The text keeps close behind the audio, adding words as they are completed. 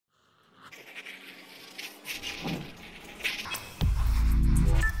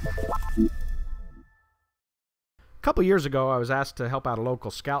A couple years ago, I was asked to help out a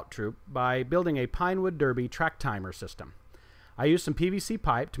local scout troop by building a Pinewood Derby track timer system. I used some PVC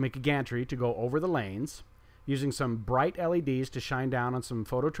pipe to make a gantry to go over the lanes, using some bright LEDs to shine down on some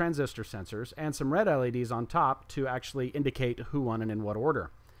phototransistor sensors, and some red LEDs on top to actually indicate who won and in what order.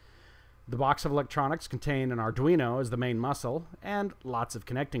 The box of electronics contained an Arduino as the main muscle, and lots of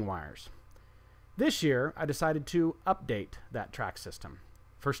connecting wires. This year, I decided to update that track system.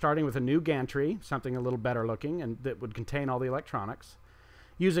 First starting with a new gantry, something a little better looking and that would contain all the electronics,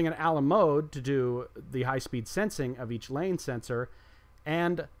 using an Alamode to do the high-speed sensing of each lane sensor,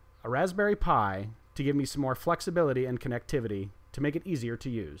 and a Raspberry Pi to give me some more flexibility and connectivity to make it easier to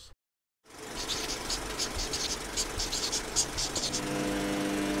use.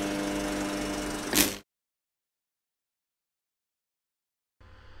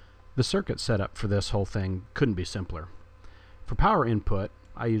 The circuit setup for this whole thing couldn't be simpler. For power input,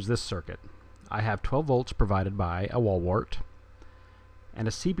 I use this circuit. I have 12 volts provided by a wall wart and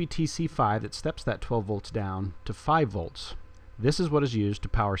a CBTC5 that steps that 12 volts down to 5 volts. This is what is used to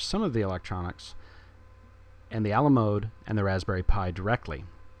power some of the electronics and the Alamode and the Raspberry Pi directly.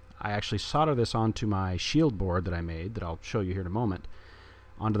 I actually solder this onto my shield board that I made, that I'll show you here in a moment,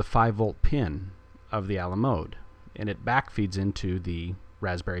 onto the 5 volt pin of the Alamode, and it back feeds into the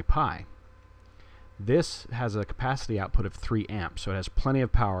Raspberry Pi. This has a capacity output of 3 amps, so it has plenty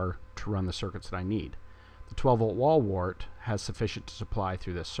of power to run the circuits that I need. The 12 volt wall wart has sufficient to supply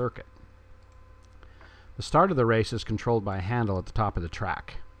through this circuit. The start of the race is controlled by a handle at the top of the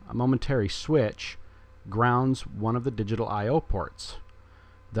track. A momentary switch grounds one of the digital I/O ports,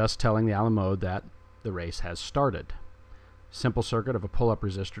 thus telling the Alamode that the race has started. Simple circuit of a pull-up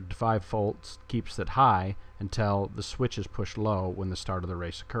resistor to 5 volts keeps it high until the switch is pushed low when the start of the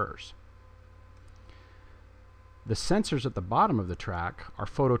race occurs. The sensors at the bottom of the track are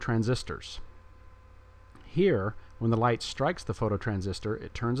phototransistors. Here, when the light strikes the phototransistor,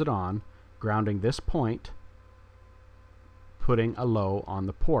 it turns it on, grounding this point, putting a low on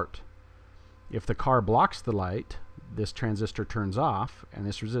the port. If the car blocks the light, this transistor turns off, and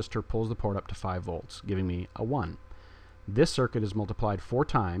this resistor pulls the port up to 5 volts, giving me a 1. This circuit is multiplied 4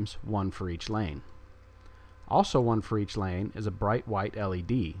 times, 1 for each lane. Also 1 for each lane is a bright white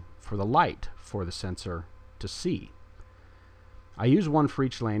LED for the light for the sensor to see. I use 1 for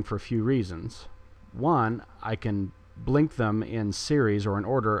each lane for a few reasons. One, I can blink them in series or in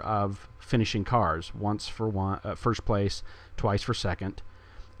order of finishing cars, once for first place, twice for second,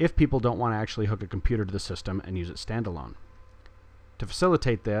 if people don't want to actually hook a computer to the system and use it standalone. To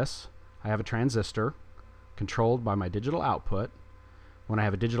facilitate this, I have a transistor controlled by my digital output. When I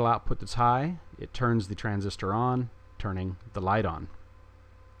have a digital output that's high, it turns the transistor on, turning the light on.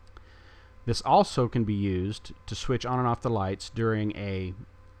 This also can be used to switch on and off the lights during a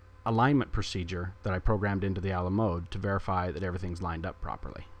alignment procedure that I programmed into the Alamode to verify that everything's lined up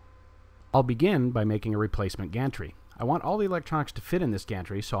properly. I'll begin by making a replacement gantry. I want all the electronics to fit in this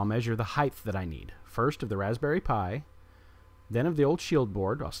gantry, so I'll measure the height that I need. First of the Raspberry Pi, then of the old shield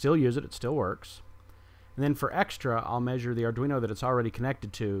board. I'll still use it, it still works. And then for extra, I'll measure the Arduino that it's already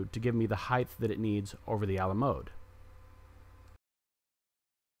connected to give me the height that it needs over the Alamode.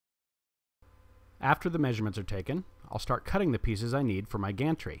 After the measurements are taken, I'll start cutting the pieces I need for my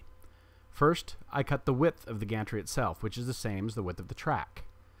gantry. First, I cut the width of the gantry itself, which is the same as the width of the track.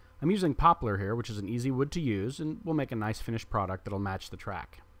 I'm using poplar here, which is an easy wood to use, and will make a nice finished product that'll match the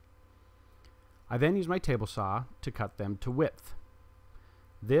track. I then use my table saw to cut them to width.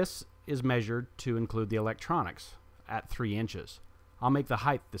 This is measured to include the electronics at 3 inches. I'll make the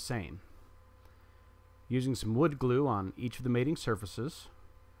height the same. Using some wood glue on each of the mating surfaces,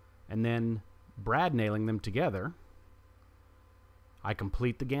 and then brad nailing them together, I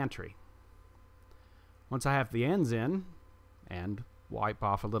complete the gantry. Once I have the ends in, and wipe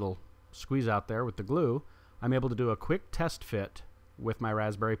off a little squeeze out there with the glue, I'm able to do a quick test fit with my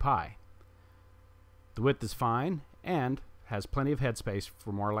Raspberry Pi. The width is fine, and has plenty of headspace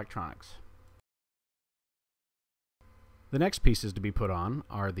for more electronics. The next pieces to be put on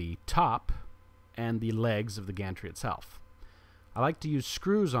are the top and the legs of the gantry itself. I like to use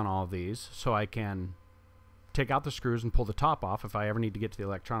screws on all of these so I can take out the screws and pull the top off if I ever need to get to the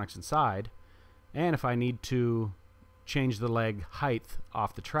electronics inside, and if I need to change the leg height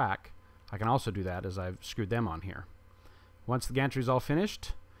off the track, I can also do that as I've screwed them on here. Once the gantry is all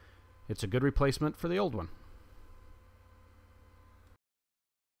finished, it's a good replacement for the old one.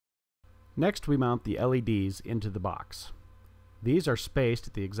 Next, we mount the LEDs into the box. These are spaced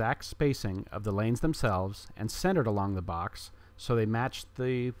at the exact spacing of the lanes themselves and centered along the box so they match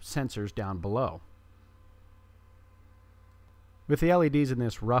the sensors down below. With the LEDs in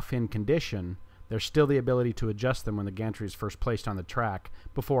this rough-in condition, There's still the ability to adjust them when the gantry is first placed on the track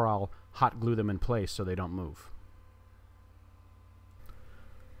before I'll hot glue them in place so they don't move.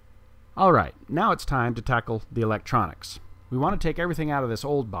 Alright, now it's time to tackle the electronics. We want to take everything out of this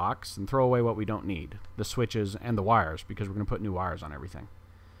old box and throw away what we don't need, the switches and the wires, because we're going to put new wires on everything.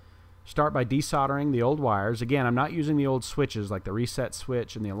 Start by desoldering the old wires. Again, I'm not using the old switches like the reset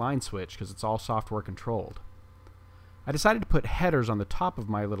switch and the align switch because it's all software controlled. I decided to put headers on the top of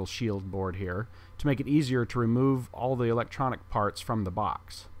my little shield board here to make it easier to remove all the electronic parts from the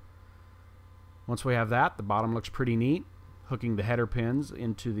box. Once we have that, the bottom looks pretty neat, hooking the header pins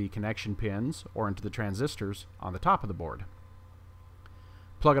into the connection pins or into the transistors on the top of the board.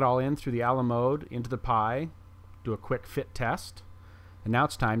 Plug it all in through the Alamode into the Pi, do a quick fit test, and now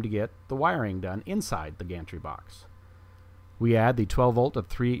it's time to get the wiring done inside the gantry box. We add the 12 volt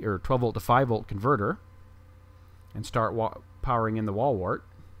to 5 volt converter and start powering in the wall wart.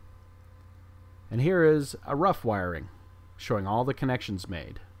 And here is a rough wiring showing all the connections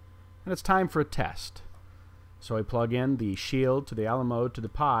made. And it's time for a test. So I plug in the shield to the Alamode to the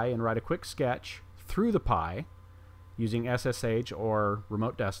Pi and write a quick sketch through the Pi using SSH or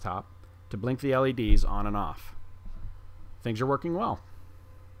remote desktop to blink the LEDs on and off. Things are working well.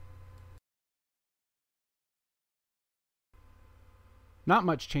 Not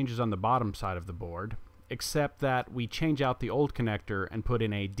much changes on the bottom side of the board, except that we change out the old connector and put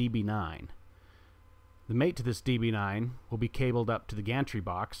in a DB9. The mate to this DB9 will be cabled up to the gantry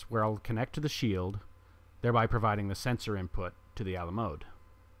box where I'll connect to the shield, thereby providing the sensor input to the Alamode.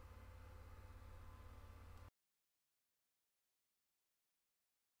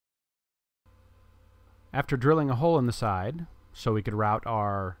 After drilling a hole in the side so we could route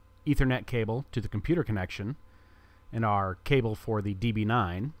our Ethernet cable to the computer connection and our cable for the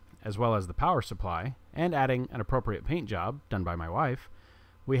DB9 as well as the power supply, and adding an appropriate paint job done by my wife,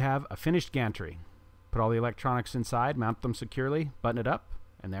 we have a finished gantry. Put all the electronics inside, mount them securely, button it up,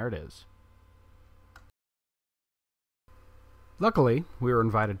 and there it is. Luckily, we were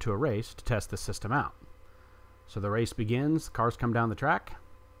invited to a race to test the system out. So the race begins, cars come down the track,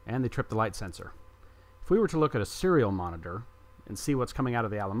 and they trip the light sensor. If we were to look at a serial monitor and see what's coming out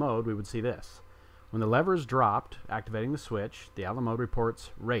of the Alamode, we would see this. When the lever is dropped, activating the switch, the Alamode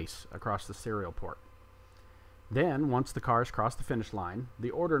reports race across the serial port. Then, once the cars cross the finish line,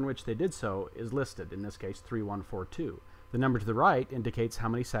 the order in which they did so is listed, in this case 3142. The number to the right indicates how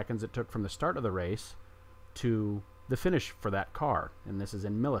many seconds it took from the start of the race to the finish for that car, and this is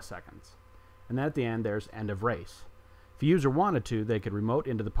in milliseconds. And then at the end there's end of race. If the user wanted to, they could remote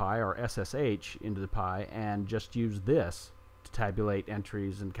into the Pi or SSH into the Pi and just use this to tabulate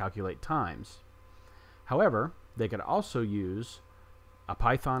entries and calculate times. However, they could also use a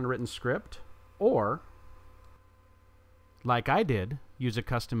Python written script or, like I did, use a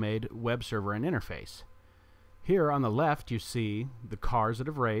custom-made web server and interface. Here on the left you see the cars that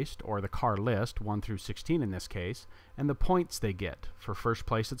have raced, or the car list, 1 through 16 in this case, and the points they get. For first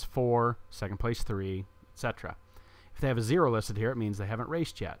place it's 4, second place 3, etc. If they have a 0 listed here, it means they haven't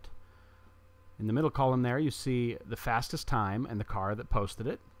raced yet. In the middle column there you see the fastest time and the car that posted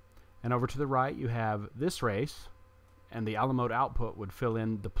it. And over to the right you have this race, and the Alamode output would fill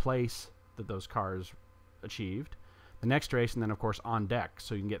in the place that those cars achieved. The next race, and then of course on deck,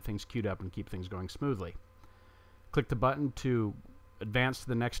 so you can get things queued up and keep things going smoothly. Click the button to advance to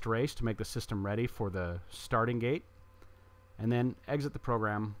the next race to make the system ready for the starting gate, and then exit the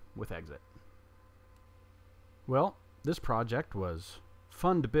program with exit. Well, this project was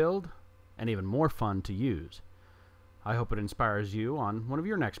fun to build and even more fun to use. I hope it inspires you on one of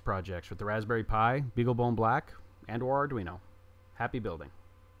your next projects with the Raspberry Pi, BeagleBone Black, and or Arduino. Happy building.